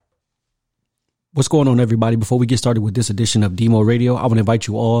What's going on, everybody? Before we get started with this edition of Demo Radio, I want to invite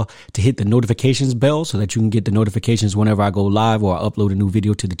you all to hit the notifications bell so that you can get the notifications whenever I go live or I upload a new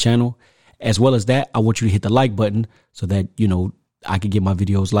video to the channel. As well as that, I want you to hit the like button so that, I can get my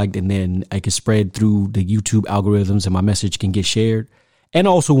videos liked and then I can spread through the YouTube algorithms and my message can get shared. And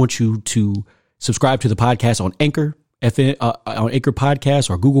I also want you to subscribe to the podcast on Anchor, on Anchor Podcasts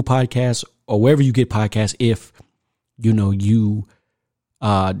or Google Podcasts or wherever you get podcasts if, you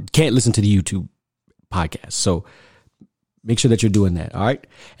can't listen to the YouTube podcast. So make sure that you're doing that. All right.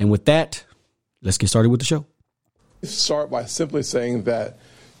 And with that, let's get started with the show. Start by simply saying that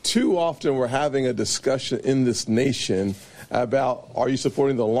too often we're having a discussion in this nation about, are you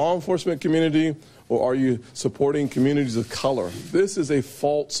supporting the law enforcement community or are you supporting communities of color? This is a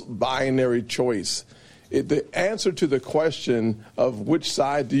false binary choice. The answer to the question of which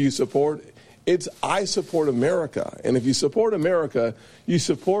side do you support, it's I support America. And if you support America, you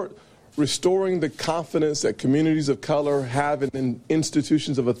support restoring the confidence that communities of color have in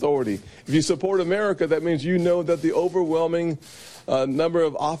institutions of authority. If you support America, that means you know that the overwhelming number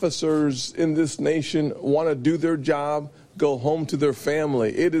of officers in this nation want to do their job, go home to their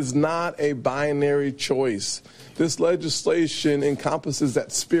family. It is not a binary choice. This legislation encompasses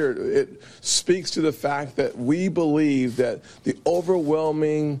that spirit. It speaks to the fact that we believe that the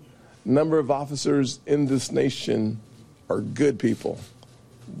overwhelming number of officers in this nation are good people,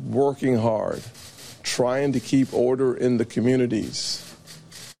 working hard, trying to keep order in the communities.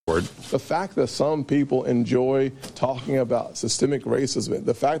 The fact that some people enjoy talking about systemic racism,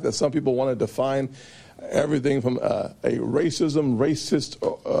 the fact that some people want to define everything from a racist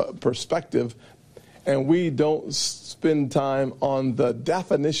perspective, and we don't spend time on the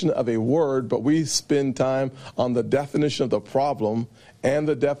definition of a word, but we spend time on the definition of the problem and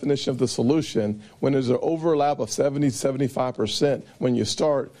the definition of the solution. When there's an overlap of 70-75% when you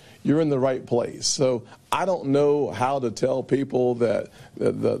start, you're in the right place. So I don't know how to tell people that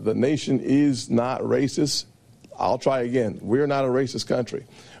the nation is not racist. I'll try again. We're not a racist country.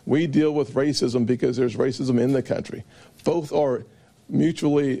 We deal with racism because there's racism in the country. Both are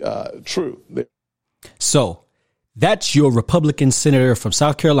mutually true. So that's your Republican senator from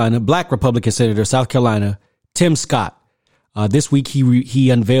South Carolina, black Republican senator, South Carolina, Tim Scott. This week, he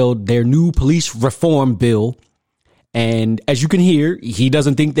unveiled their new police reform bill. And as you can hear, he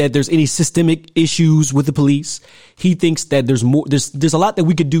doesn't think that there's any systemic issues with the police. He thinks that there's a lot that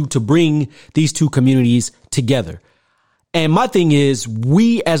we could do to bring these two communities together. And my thing is,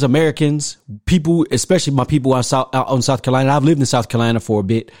 we as Americans, people, especially my people out in South Carolina, I've lived in South Carolina for a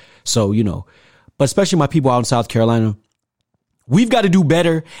bit. So, but especially my people out in South Carolina, we've got to do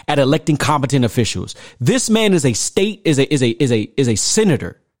better at electing competent officials. This man is a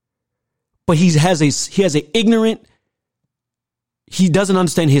senator, but he doesn't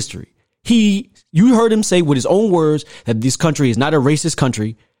understand history. You heard him say with his own words that this country is not a racist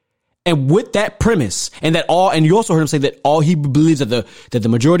country. And with that premise and you also heard him say that all he believes that the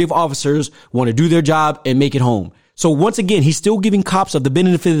majority of officers want to do their job and make it home. So once again, he's still giving cops of the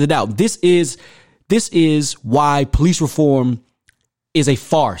benefit of the doubt. This is why police reform is a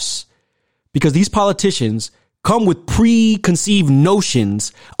farce, because these politicians come with preconceived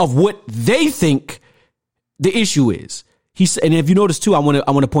notions of what they think the issue is. And if you notice too, I want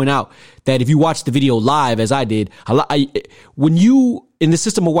to point out that if you watch the video live, as I did, when you in the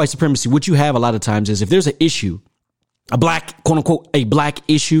system of white supremacy, what you have a lot of times is if there's an issue, a black, quote unquote, a black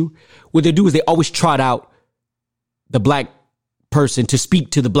issue, what they do is they always trot out the black person to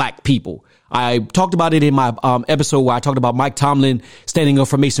speak to the black people. I talked about it in my episode where I talked about Mike Tomlin standing up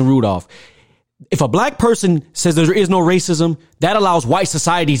for Mason Rudolph. If a black person says there is no racism, that allows white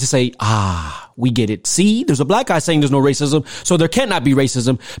society to say, we get it. See, there's a black guy saying there's no racism, so there cannot be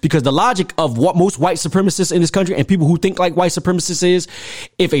racism, because the logic of what most white supremacists in this country and people who think like white supremacists is,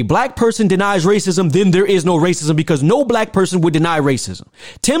 if a black person denies racism, then there is no racism, because no black person would deny racism.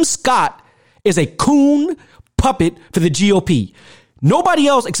 Tim Scott is a coon puppet for the GOP. Nobody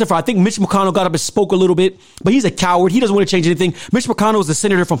else, except for I think Mitch McConnell got up and spoke a little bit, but he's a coward. He doesn't want to change anything. Mitch McConnell is the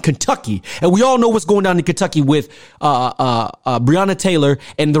senator from Kentucky, and we all know what's going down in Kentucky with Breonna Taylor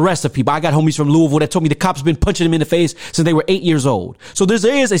and the rest of people. I got homies from Louisville that told me the cops have been punching them in the face since they were 8 years old. So there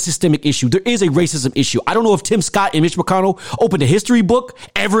is a systemic issue. There is a racism issue. I don't know if Tim Scott and Mitch McConnell opened a history book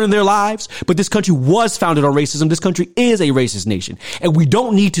ever in their lives, but this country was founded on racism. This country is a racist nation, and we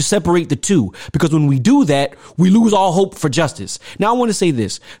don't need to separate the two, because when we do that, we lose all hope for justice. Now, I want to say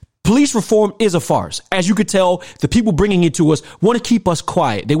this. Police reform is a farce. As you could tell, the people bringing it to us want to keep us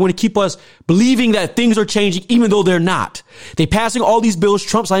quiet. They want to keep us believing that things are changing, even though they're not. They're passing all these bills.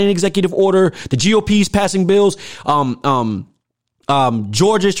 Trump signing an executive order. The GOP is passing bills.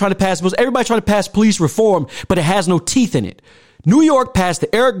 Georgia is trying to pass bills. Everybody's trying to pass police reform, but it has no teeth in it. New York passed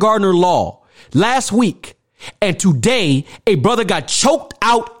the Eric Gardner law last week, and today a brother got choked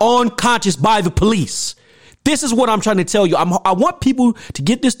out unconscious by the police. This is what I'm trying to tell you. I want people to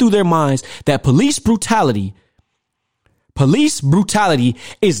get this through their minds that police brutality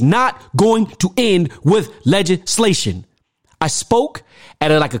is not going to end with legislation. I spoke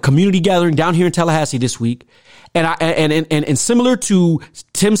at a community gathering down here in Tallahassee this week. And similar to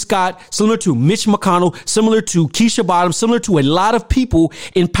Tim Scott, similar to Mitch McConnell, similar to Keisha Bottoms, similar to a lot of people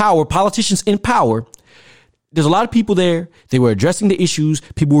in power, politicians in power, there's a lot of people there. They were addressing the issues.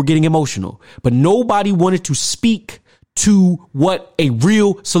 People were getting emotional, but nobody wanted to speak to what a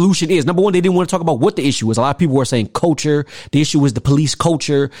real solution is. Number one, they didn't want to talk about what the issue was. A lot of people were saying culture. The issue was the police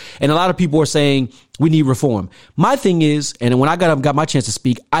culture. And a lot of people were saying we need reform. My thing is, and when I got my chance to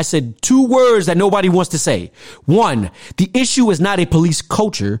speak, I said two words that nobody wants to say. One, the issue is not a police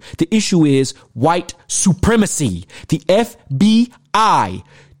culture. The issue is white supremacy. The FBI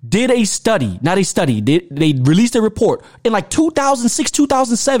did a study, they released a report in 2006,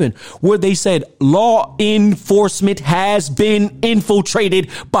 2007, where they said law enforcement has been infiltrated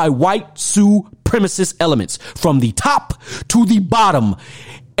by white supremacist elements from the top to the bottom.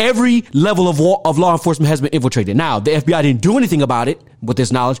 Every level of law enforcement has been infiltrated. Now, the FBI didn't do anything about it with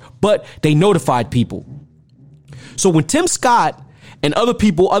this knowledge, but they notified people. So when Tim Scott and other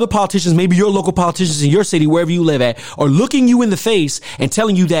people, other politicians, maybe your local politicians in your city, wherever you live at, are looking you in the face and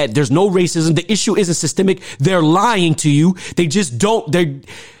telling you that there's no racism, the issue isn't systemic, they're lying to you. They just don't.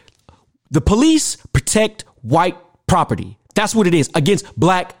 The police protect white property. That's what it is, against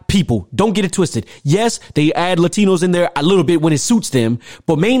black people. Don't get it twisted. Yes, they add Latinos in there a little bit when it suits them,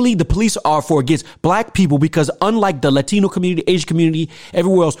 but mainly the police are for against black people because unlike the Latino community, Asian community,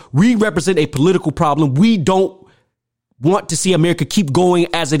 everywhere else, we represent a political problem. We don't want to see America keep going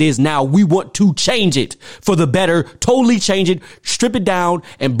as it is now. We want to change it for the better, totally change it, strip it down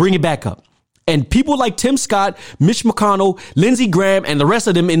and bring it back up. And people like Tim Scott, Mitch McConnell, Lindsey Graham, and the rest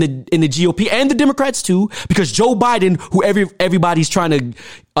of them in the GOP and the Democrats too, because Joe Biden, who everybody's trying to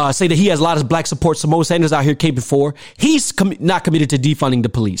say that he has a lot of black support, Samoa Sanders out here caping for, he's not committed to defunding the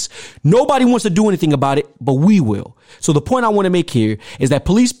police. Nobody wants to do anything about it, but we will. So the point I want to make here is that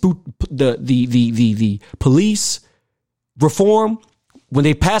the police reform, when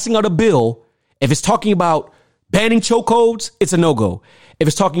they're passing out a bill, if it's talking about banning chokeholds, it's a no-go. If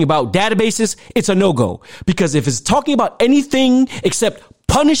it's talking about databases, it's a no-go. Because if it's talking about anything except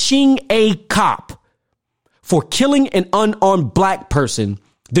punishing a cop for killing an unarmed black person,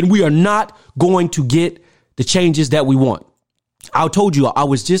 then we are not going to get the changes that we want. I told you I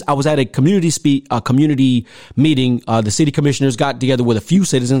was at a community meeting. The city commissioners got together with a few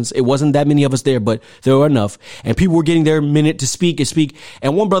citizens. It wasn't that many of us there, but there were enough. And people were getting their minute to speak.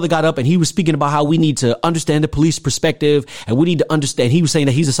 And one brother got up and he was speaking about how we need to understand the police perspective and we need to understand. He was saying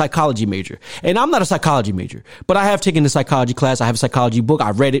that he's a psychology major. And I'm not a psychology major, but I have taken the psychology class. I have a psychology book.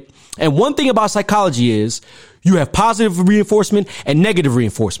 I've read it. And one thing about psychology is you have positive reinforcement and negative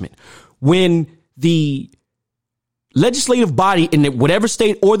reinforcement. When the legislative body in whatever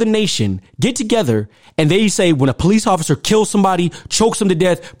state or the nation get together and they say when a police officer kills somebody, chokes them to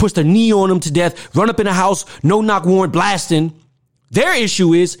death, puts their knee on them to death, run up in a house, no knock warrant blasting, their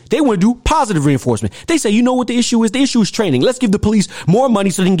issue is they want to do positive reinforcement. They say, you know what the issue is? The issue is training. Let's give the police more money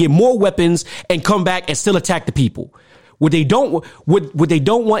so they can get more weapons and come back and still attack the people. What they don't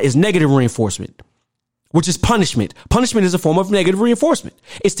want is negative reinforcement, which is punishment. Punishment is a form of negative reinforcement.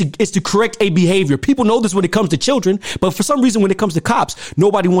 It's to correct a behavior. People know this when it comes to children, but for some reason, when it comes to cops,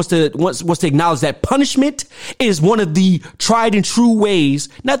 nobody wants to acknowledge that punishment is one of the tried and true ways,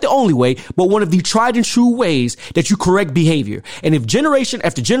 not the only way, but one of the tried and true ways that you correct behavior. And if generation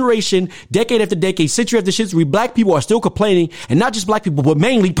after generation, decade after decade, century after century, black people are still complaining, and not just black people, but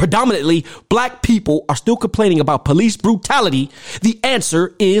mainly, predominantly, black people are still complaining about police brutality, the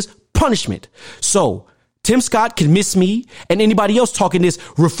answer is punishment. So, Tim Scott can miss me and anybody else talking this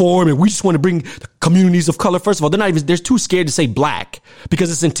reform and we just want to bring the communities of color. First of all, they're too scared to say black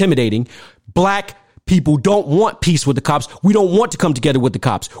because it's intimidating. Black people don't want peace with the cops. We don't want to come together with the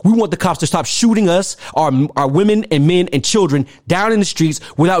cops. We want the cops to stop shooting us, our women and men and children down in the streets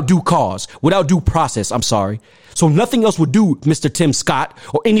without due cause, without due process. I'm sorry. So nothing else would do, Mr. Tim Scott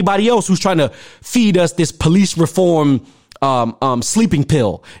or anybody else who's trying to feed us this police reform sleeping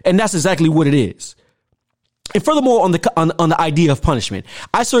pill. And that's exactly what it is. And furthermore, on the idea of punishment,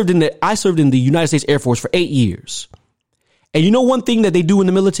 I served in the United States Air Force for 8 years. And you know one thing that they do in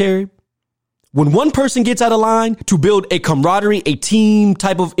the military? When one person gets out of line to build a camaraderie, a team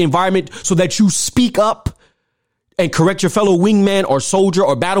type of environment so that you speak up and correct your fellow wingman or soldier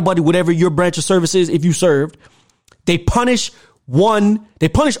or battle buddy, whatever your branch of service is, if you served. They punish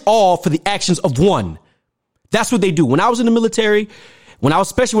all for the actions of one. That's what they do. When I was in the military,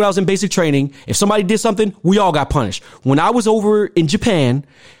 especially when I was in basic training, if somebody did something, we all got punished. When I was over in Japan,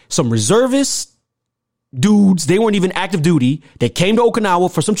 some reservist dudes, they weren't even active duty. They came to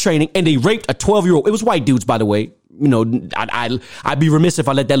Okinawa for some training and they raped a 12-year-old. It was white dudes, by the way. You know, I'd be remiss if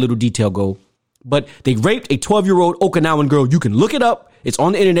I let that little detail go. But they raped a 12-year-old Okinawan girl. You can look it up. It's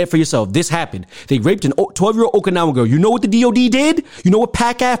on the internet for yourself. This happened. They raped an 12-year-old Okinawan girl. You know what the DOD did? You know what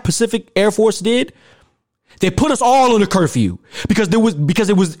PACAF, Pacific Air Force, did? They put us all on a curfew because the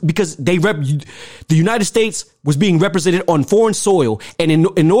United States was being represented on foreign soil. And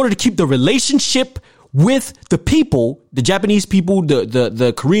in order to keep the relationship with the people, the Japanese people,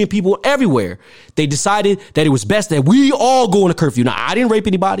 the Korean people, everywhere, they decided that it was best that we all go on a curfew. Now, I didn't rape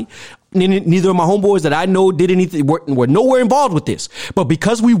anybody. Neither of my homeboys that I know did anything, were nowhere involved with this. But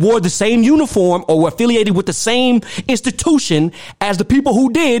because we wore the same uniform or were affiliated with the same institution as the people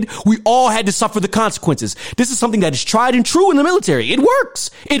who did, we all had to suffer the consequences. This is something that is tried and true in the military. It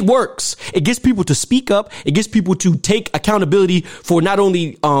works. It works. It gets people to speak up. It gets people to take accountability for not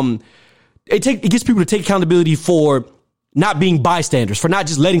only, it gets people to take accountability for not being bystanders, for not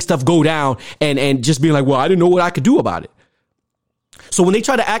just letting stuff go down and just being like, well, I didn't know what I could do about it. So when they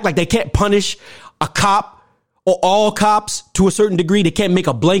try to act like they can't punish a cop or all cops to a certain degree, they can't make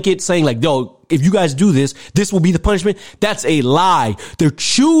a blanket saying like, yo, if you guys do this, this will be the punishment. That's a lie. They're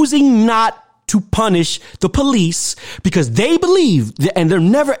choosing not to punish the police because they believe that, and they're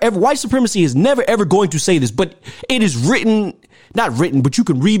never ever, white supremacy is never ever going to say this, but it is not written, but you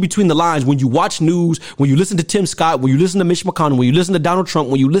can read between the lines when you watch news, when you listen to Tim Scott, when you listen to Mitch McConnell, when you listen to Donald Trump,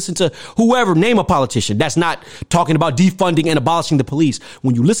 when you listen to whoever, name a politician that's not talking about defunding and abolishing the police.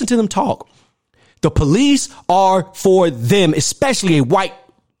 When you listen to them talk, the police are for them, especially a white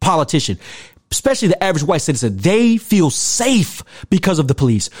politician, especially the average white citizen. They feel safe because of the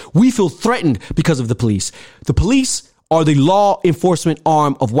police. We feel threatened because of the police. The police are the law enforcement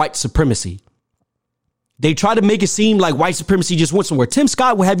arm of white supremacy. They try to make it seem like white supremacy just went somewhere. Tim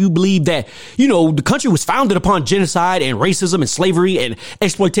Scott will have you believe that, you know, the country was founded upon genocide and racism and slavery and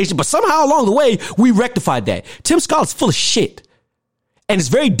exploitation. But somehow along the way, we rectified that. Tim Scott is full of shit. And it's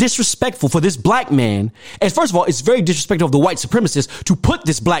very disrespectful for this black man. And first of all, it's very disrespectful of the white supremacists to put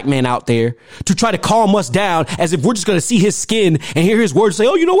this black man out there to try to calm us down as if we're just going to see his skin and hear his words say,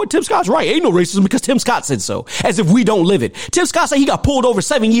 oh, you know what? Tim Scott's right. Ain't no racism because Tim Scott said so. As if we don't live it. Tim Scott said he got pulled over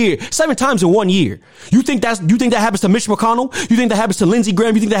 7 times in 1 year. You think that happens to Mitch McConnell? You think that happens to Lindsey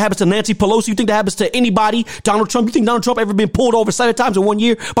Graham? You think that happens to Nancy Pelosi? You think that happens to anybody? Donald Trump? You think Donald Trump ever been pulled over 7 times in 1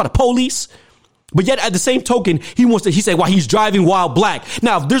 year by the police? But yet at the same token, he said, well, he's driving while black.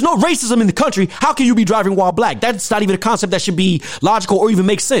 Now, if there's no racism in the country, how can you be driving while black? That's not even a concept that should be logical or even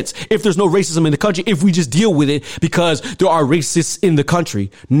make sense. If there's no racism in the country, if we just deal with it because there are racists in the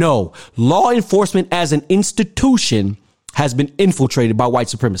country. No, law enforcement as an institution has been infiltrated by white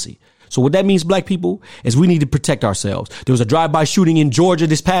supremacy. So what that means, black people, is we need to protect ourselves. There was a drive-by shooting in Georgia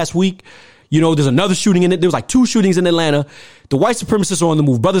this past week. You know, there's another shooting in it. There was like 2 shootings in Atlanta. The white supremacists are on the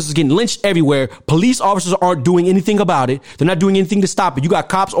move. Brothers is getting lynched everywhere. Police officers aren't doing anything about it. They're not doing anything to stop it. You got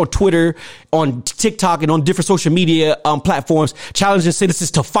cops on Twitter, on TikTok, and on different social media platforms challenging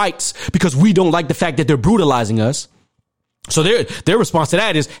citizens to fights because we don't like the fact that they're brutalizing us. So their response to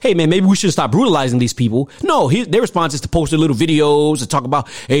that is, hey, man, maybe we should stop brutalizing these people. No, their response is to post their little videos and talk about,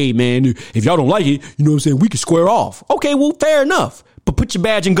 hey, man, if y'all don't like it, you know what I'm saying, we can square off. Okay, well, fair enough. But put your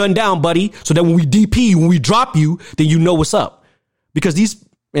badge and gun down, buddy, so that when we DP, when we drop you, then you know what's up. Because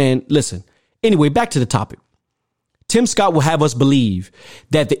listen, anyway, back to the topic. Tim Scott will have us believe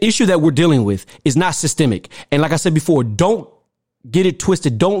that the issue that we're dealing with is not systemic. And like I said before, don't get it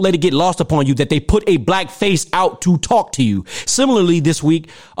twisted. Don't let it get lost upon you that they put a black face out to talk to you. Similarly, this week,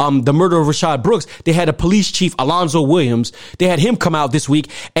 the murder of Rashad Brooks, they had a police chief, Alonzo Williams. They had him come out this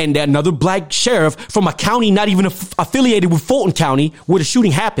week, and another black sheriff from a county not even affiliated with Fulton County, where the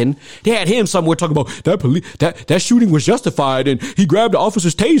shooting happened. They had him somewhere talking about that shooting was justified, and he grabbed the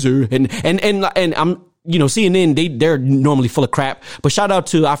officer's taser, and I'm. You know, CNN, they're normally full of crap, but shout out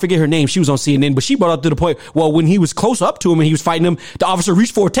to, I forget her name. She was on CNN, but she brought up to the point, well, when he was close up to him and he was fighting him, the officer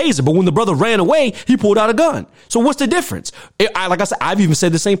reached for a taser, but when the brother ran away, he pulled out a gun. So what's the difference? Like I said, I've even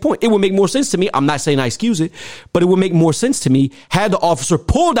said the same point. It would make more sense to me. I'm not saying I excuse it, but it would make more sense to me had the officer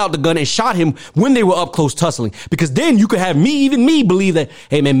pulled out the gun and shot him when they were up close tussling, because then you could have even me believe that,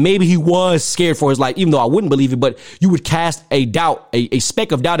 hey man, maybe he was scared for his life, even though I wouldn't believe it, but you would cast a doubt, a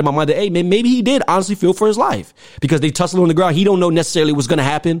speck of doubt in my mind that, hey man, maybe he did honestly feel for his life because they tussled on the ground. He don't know necessarily what's going to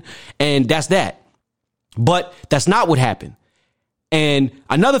happen. And that's that. But that's not what happened. And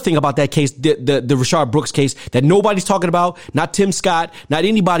another thing about that case, the Rayshard Brooks case that nobody's talking about, not Tim Scott, not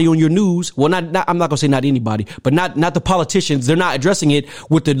anybody on your news. Well, not I'm not going to say not anybody, but not the politicians. They're not addressing it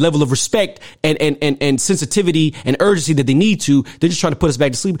with the level of respect and sensitivity and urgency that they need to. They're just trying to put us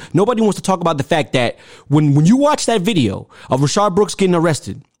back to sleep. Nobody wants to talk about the fact that when you watch that video of Rayshard Brooks getting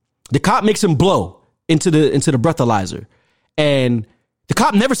arrested, the cop makes him blow into the breathalyzer, and the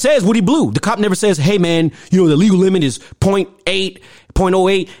cop never says what he blew. The cop never says, hey, man, the legal limit is 0.8,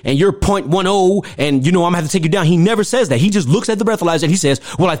 0.08, and you're 0.10, and, I'm going to have to take you down. He never says that. He just looks at the breathalyzer and he says,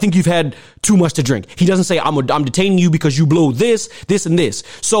 well, I think you've had too much to drink. He doesn't say, I'm detaining you because you blew this, and this.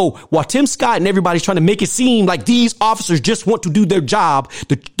 So while Tim Scott and everybody's trying to make it seem like these officers just want to do their job,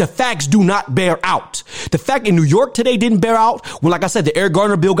 the facts do not bear out. The fact in New York today didn't bear out when, like I said, the Eric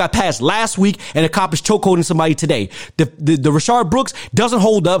Garner bill got passed last week and a cop is chokeholding somebody today. The Rayshard Brooks doesn't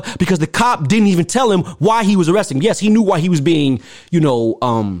hold up because the cop didn't even tell him why he was arresting him. Yes, he knew why he was being,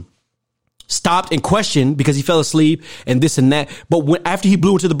 stopped and questioned because he fell asleep and this and that. But after he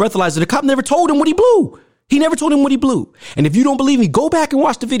blew into the breathalyzer, the cop never told him what he blew. He never told him what he blew. And if you don't believe me, go back and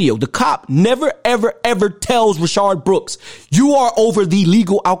watch the video. The cop never, ever, ever tells Rayshard Brooks, you are over the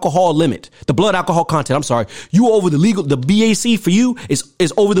legal alcohol limit, the blood alcohol content. I'm sorry. You over the BAC for you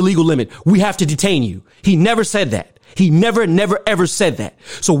is over the legal limit. We have to detain you. He never said that. He never, ever said that.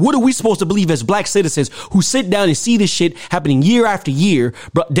 So what are we supposed to believe as black citizens who sit down and see this shit happening year after year,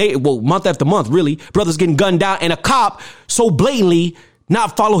 month after month, really, brothers getting gunned down, and a cop so blatantly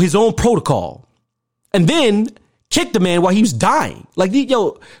not follow his own protocol and then kick the man while he was dying?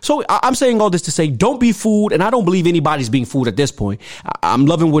 So I'm saying all this to say, don't be fooled. And I don't believe anybody's being fooled at this point. I'm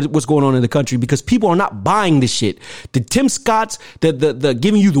loving what's going on in the country because people are not buying this shit. The Tim Scotts, the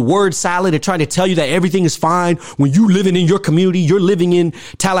giving you the word salad and trying to tell you that everything is fine when you living in your community, you're living in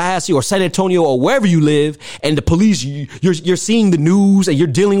Tallahassee or San Antonio or wherever you live, and the police, you're seeing the news and you're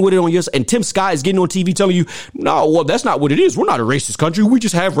dealing with it on yours. And Tim Scott is getting on TV telling you, no, well, that's not what it is. We're not a racist country. We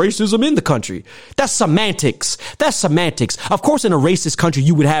just have racism in the country. That's semantics. Of course, in a racist country,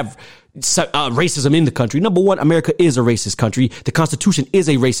 you would have racism in the country. Number one, America is a racist country. The Constitution is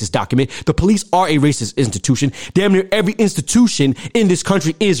a racist document. The police are a racist institution. Damn near every institution in this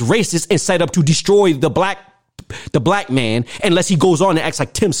country is racist and set up to destroy the black man, unless he goes on and acts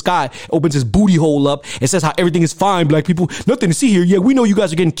like Tim Scott, opens his booty hole up and says how everything is fine, black people, nothing to see here. Yeah, we know you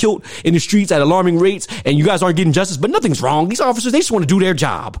guys are getting killed in the streets at alarming rates and you guys aren't getting justice, but nothing's wrong. These officers, they just want to do their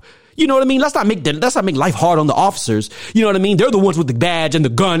job. You know what I mean? Let's not make life hard on the officers. You know what I mean? They're the ones with the badge and the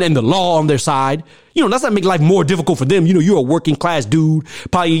gun and the law on their side. Let's not make life more difficult for them. You're a working class dude,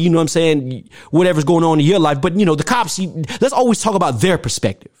 probably, you know what I'm saying, whatever's going on in your life. But, the cops, let's always talk about their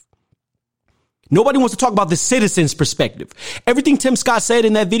perspective. Nobody wants to talk about the citizen's perspective. Everything Tim Scott said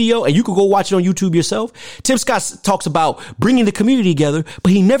in that video, and you could go watch it on YouTube yourself, Tim Scott talks about bringing the community together,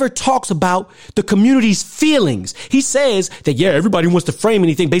 but he never talks about the community's feelings. He says that, yeah, everybody wants to frame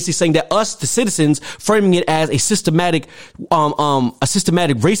anything, basically saying that us, the citizens, framing it as a systematic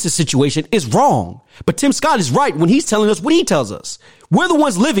racist situation is wrong. But Tim Scott is right when he's telling us what he tells us. We're the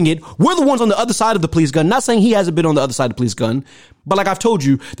ones living it. We're the ones on the other side of the police gun. Not saying he hasn't been on the other side of the police gun, but like I've told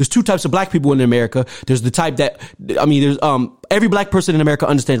you, there's two types of black people in America. There's the type that, there's every black person in America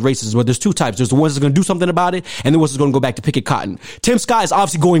understands racism, but there's two types. There's the ones that's going to do something about it, and the ones that's going to go back to picking cotton. Tim Scott is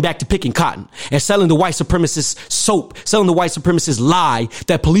obviously going back to picking cotton and selling the white supremacist soap, selling the white supremacist lie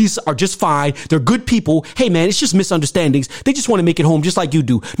that police are just fine. They're good people. Hey man, it's just misunderstandings. They just want to make it home just like you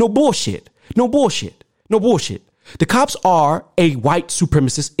do. No bullshit. The cops are a white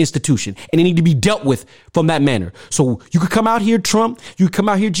supremacist institution, and they need to be dealt with from that manner. So you could come out here, Trump, you could come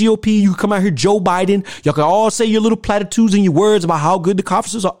out here, GOP, you could come out here, Joe Biden. Y'all can all say your little platitudes and your words about how good the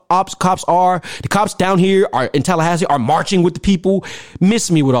cops are. The cops down here in Tallahassee are marching with the people. Miss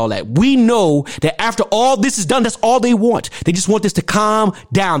me with all that. We know that after all this is done, that's all they want. They just want this to calm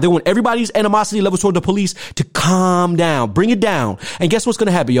down. They want everybody's animosity levels toward the police to calm down, bring it down. And guess what's going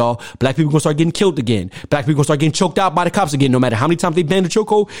to happen, y'all? Black people are going to start getting killed again. Black people are going to start getting choked out by the cops again. No matter how many times they ban the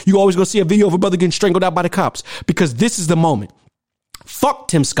chokehold, you always gonna see a video of a brother getting strangled out by the cops, because this is the moment. Fuck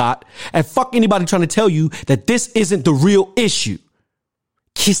Tim Scott and fuck anybody trying to tell you that this isn't the real issue.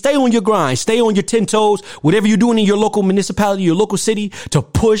 Stay on your grind. Stay on your 10 toes. Whatever you're doing in your local municipality, your local city, to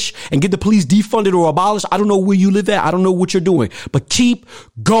push and get the police defunded or abolished. I don't know where you live at. I don't know what you're doing, but keep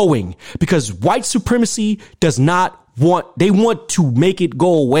going, because white supremacy does not want to make it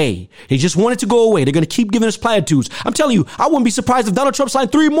go away. They just want it to go away. They're going to keep giving us platitudes. I'm telling you, I wouldn't be surprised if Donald Trump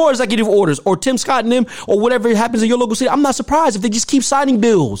signed 3 more executive orders, or Tim Scott and them, or whatever happens in your local city. I'm not surprised if they just keep signing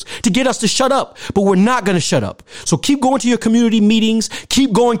bills to get us to shut up, but we're not going to shut up. So keep going to your community meetings.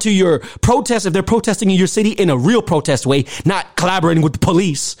 Keep going to your protests if they're protesting in your city in a real protest way, not collaborating with the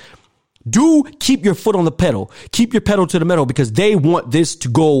police. Do keep your foot on the pedal. Keep your pedal to the metal, because they want this to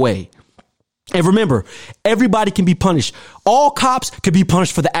go away. And remember, everybody can be punished. All cops can be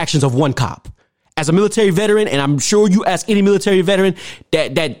punished for the actions of one cop. As a military veteran, and I'm sure you ask any military veteran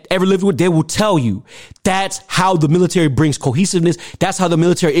that ever lived with, they will tell you that's how the military brings cohesiveness. That's how the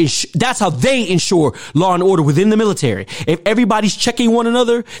military that's how they ensure law and order within the military. If everybody's checking one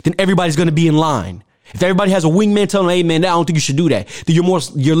another, then everybody's going to be in line. If everybody has a wingman telling them, hey man, I don't think you should do that, then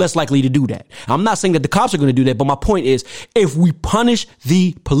you're less likely to do that. I'm not saying that the cops are going to do that, but my point is, if we punish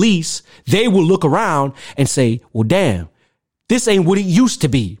the police, they will look around and say, well, damn, this ain't what it used to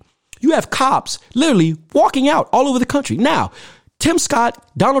be. You have cops literally walking out all over the country. Now, Tim Scott,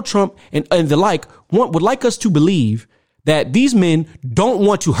 Donald Trump, and the like would like us to believe that these men don't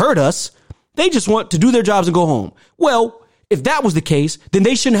want to hurt us. They just want to do their jobs and go home. Well, if that was the case, then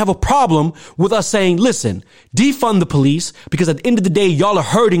they shouldn't have a problem with us saying, listen, defund the police, because at the end of the day, y'all are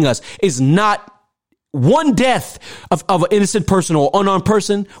hurting us. It's not one death of an innocent person or unarmed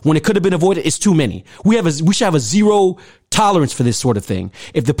person when it could have been avoided. It's too many. We should have a zero tolerance for this sort of thing.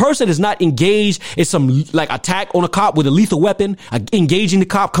 If the person is not engaged in some like attack on a cop with a lethal weapon, engaging the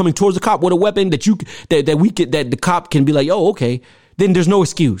cop, coming towards the cop with a weapon that the cop can be like, oh, okay, then there's no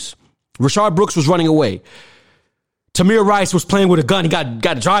excuse. Rashard Brooks was running away. Tamir Rice was playing with a gun. He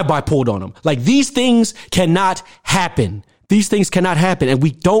got a drive-by pulled on him. Like, these things cannot happen. These things cannot happen. And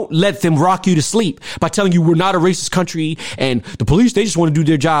we don't let them rock you to sleep by telling you we're not a racist country and the police, they just want to do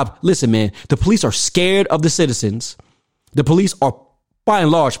their job. Listen, man, the police are scared of the citizens. The police are, by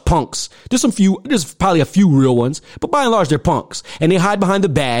and large, punks. There's probably a few real ones, but by and large, they're punks. And they hide behind the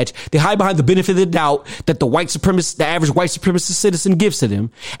badge. They hide behind the benefit of the doubt that the average white supremacist citizen gives to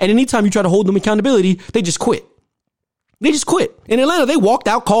them. And anytime you try to hold them accountability, they just quit. They just quit. In Atlanta, they walked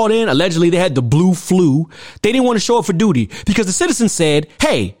out, called in. Allegedly, they had the blue flu. They didn't want to show up for duty because the citizens said,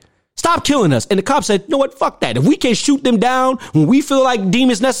 hey, stop killing us. And the cops said, you know what? Fuck that. If we can't shoot them down when we feel like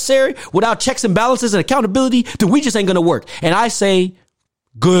deem is necessary without checks and balances and accountability, then we just ain't going to work. And I say,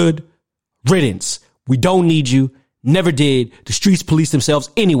 good riddance. We don't need you. Never did. The streets police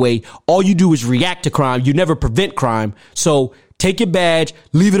themselves anyway. All you do is react to crime. You never prevent crime. So take your badge,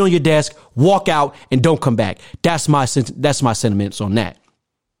 leave it on your desk, walk out, and don't come back. That's my sentiments on that.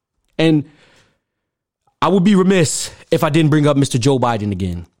 And I would be remiss if I didn't bring up Mr. Joe Biden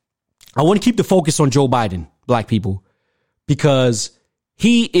again. I want to keep the focus on Joe Biden, black people, because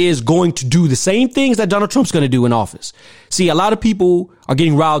he is going to do the same things that Donald Trump's going to do in office. See, a lot of people are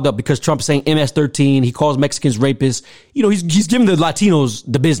getting riled up because Trump is saying MS-13. He calls Mexicans rapists. You know, he's giving the Latinos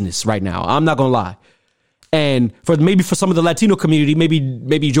the business right now. I'm not going to lie. And for some of the Latino community,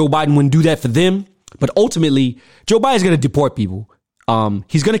 maybe Joe Biden wouldn't do that for them. But ultimately, Joe Biden's going to deport people.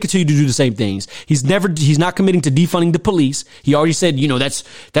 He's going to continue to do the same things. He's not committing to defunding the police. He already said, you know, that's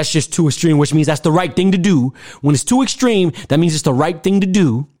just too extreme, which means that's the right thing to do. When it's too extreme, that means it's the right thing to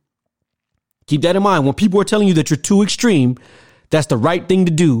do. Keep that in mind. When people are telling you that you're too extreme, that's the right thing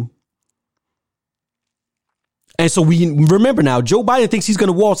to do. And so we remember now, Joe Biden thinks he's going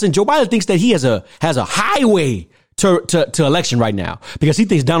to waltz in. Joe Biden thinks that he has a highway to election right now because he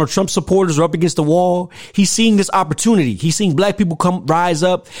thinks Donald Trump supporters are up against the wall. He's seeing this opportunity. He's seeing black people rise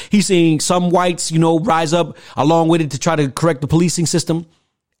up. He's seeing some whites, rise up along with it to try to correct the policing system.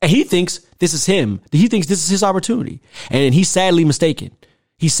 And he thinks this is him. He thinks this is his opportunity. And he's sadly mistaken.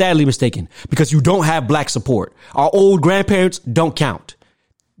 He's sadly mistaken because you don't have black support. Our old grandparents don't count.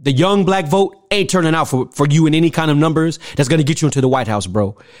 The young black vote ain't turning out for you in any kind of numbers that's going to get you into the White House,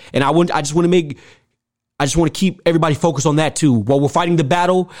 bro. And I just want to keep everybody focused on that too. While we're fighting the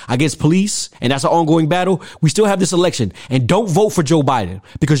battle against police, and that's an ongoing battle, we still have this election. And don't vote for Joe Biden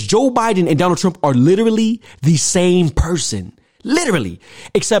because Joe Biden and Donald Trump are literally the same person. Literally.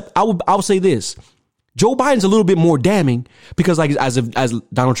 Except I'll say this. Joe Biden's a little bit more damning because as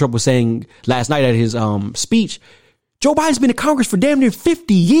Donald Trump was saying last night at his speech, Joe Biden's been in Congress for damn near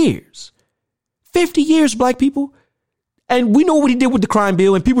 50 years. 50 years, black people. And we know what he did with the crime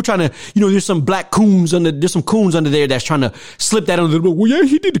bill. And people trying to, there's some coons under there that's trying to slip that under the bill. Well, yeah,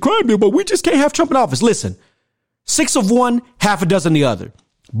 he did the crime bill, but we just can't have Trump in office. Listen, 6 of one, half a dozen the other.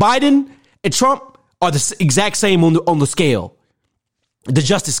 Biden and Trump are the exact same on the scale, the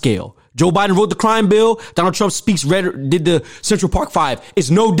justice scale. Joe Biden wrote the crime bill. Donald Trump did the Central Park 5.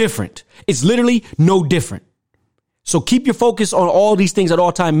 It's no different. It's literally no different. So keep your focus on all these things at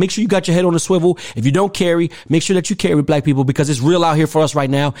all time. Make sure you got your head on a swivel. If you don't carry, make sure that you carry, black people, because it's real out here for us right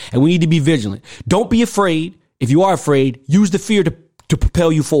now, and we need to be vigilant. Don't be afraid. If you are afraid, use the fear to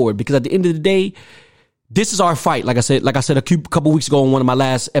propel you forward, because at the end of the day, this is our fight. Like I said a couple weeks ago on one of my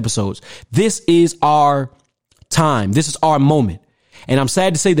last episodes, this is our time. This is our moment. And I'm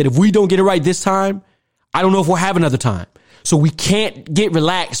sad to say that if we don't get it right this time, I don't know if we'll have another time. So we can't get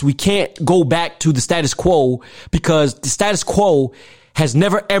relaxed. We can't go back to the status quo, because the status quo has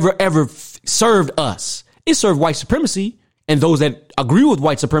never, ever, ever served us. It served white supremacy and those that agree with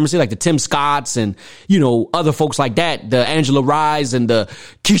white supremacy, like the Tim Scotts and, other folks like that, the Angela Rye's and the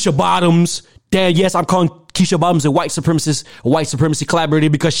Keisha Bottoms. Yes, I'm calling Keisha Bottoms a white supremacy collaborator,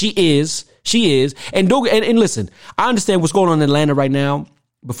 because she is. And listen, I understand what's going on in Atlanta right now.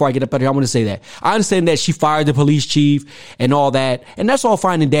 Before I get up out here, I want to say that I understand that she fired the police chief and all that, and that's all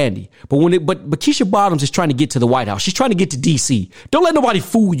fine and dandy. But but Keisha Bottoms is trying to get to the White House. She's trying to get to DC. Don't let nobody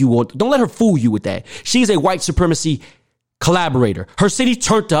fool you, or don't let her fool you with that. She's a white supremacy collaborator. Her city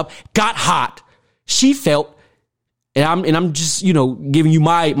turned up, got hot. She felt, and I'm just giving you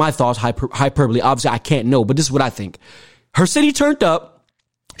my thoughts, hyperbole. Obviously, I can't know, but this is what I think. Her city turned up.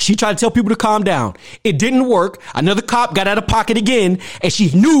 She tried to tell people to calm down. It didn't work. Another cop got out of pocket again, and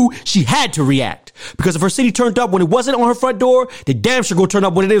she knew she had to react, because if her city turned up when it wasn't on her front door, they damn sure go turn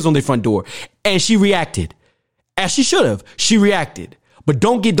up when it is on their front door. And she reacted, as she should have. She reacted. But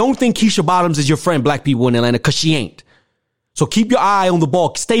don't think Keisha Bottoms is your friend, black people in Atlanta, because she ain't. So keep your eye on the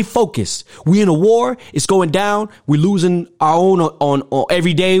ball. Stay focused. We in a war. It's going down. We're losing our own on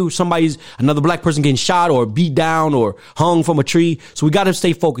every day. Another black person getting shot or beat down or hung from a tree. So we got to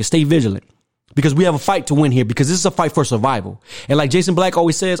stay focused, stay vigilant, because we have a fight to win here, because this is a fight for survival. And like Jason Black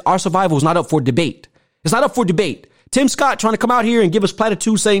always says, our survival is not up for debate. It's not up for debate. Tim Scott trying to come out here and give us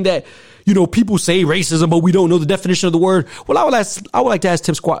platitudes saying that, people say racism, but we don't know the definition of the word. Well, I would like to ask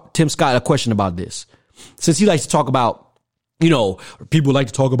Tim Scott a question about this, since he likes to talk about, people like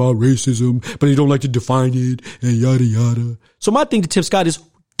to talk about racism, but they don't like to define it and yada, yada. So my thing to Tim Scott is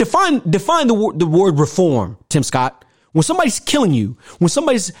define the word reform, Tim Scott. When somebody's killing you, when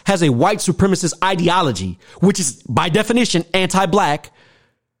somebody has a white supremacist ideology, which is by definition anti-black,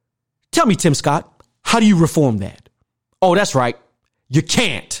 tell me, Tim Scott, how do you reform that? Oh, that's right. You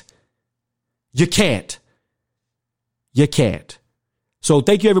can't. You can't. You can't. So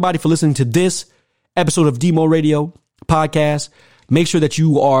thank you, everybody, for listening to this episode of Demo Radio Podcast. Make sure that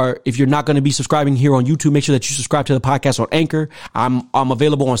if you're not going to be subscribing here on YouTube, make sure that you subscribe to the podcast on Anchor. I'm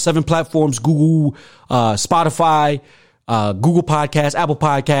available on 7 platforms: Google, Spotify, Google Podcasts, Apple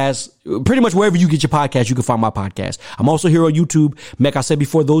Podcasts, pretty much wherever you get your podcast, you can find my podcast. I'm also here on YouTube. Like I said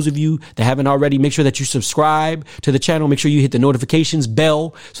before, those of you that haven't already, make sure that you subscribe to the channel. Make sure you hit the notifications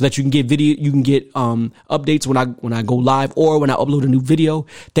bell so that you can get updates when I go live or when I upload a new video.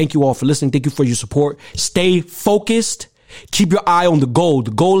 Thank you all for listening. Thank you for your support. Stay focused. Keep your eye on the goal.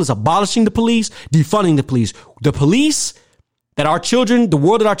 The goal is abolishing the police, defunding the police. The police that our children, the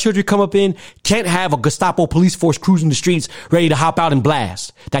world that our children come up in, can't have a Gestapo police force cruising the streets ready to hop out and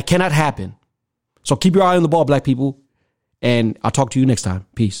blast. That cannot happen. So keep your eye on the ball, black people. And I'll talk to you next time.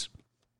 Peace.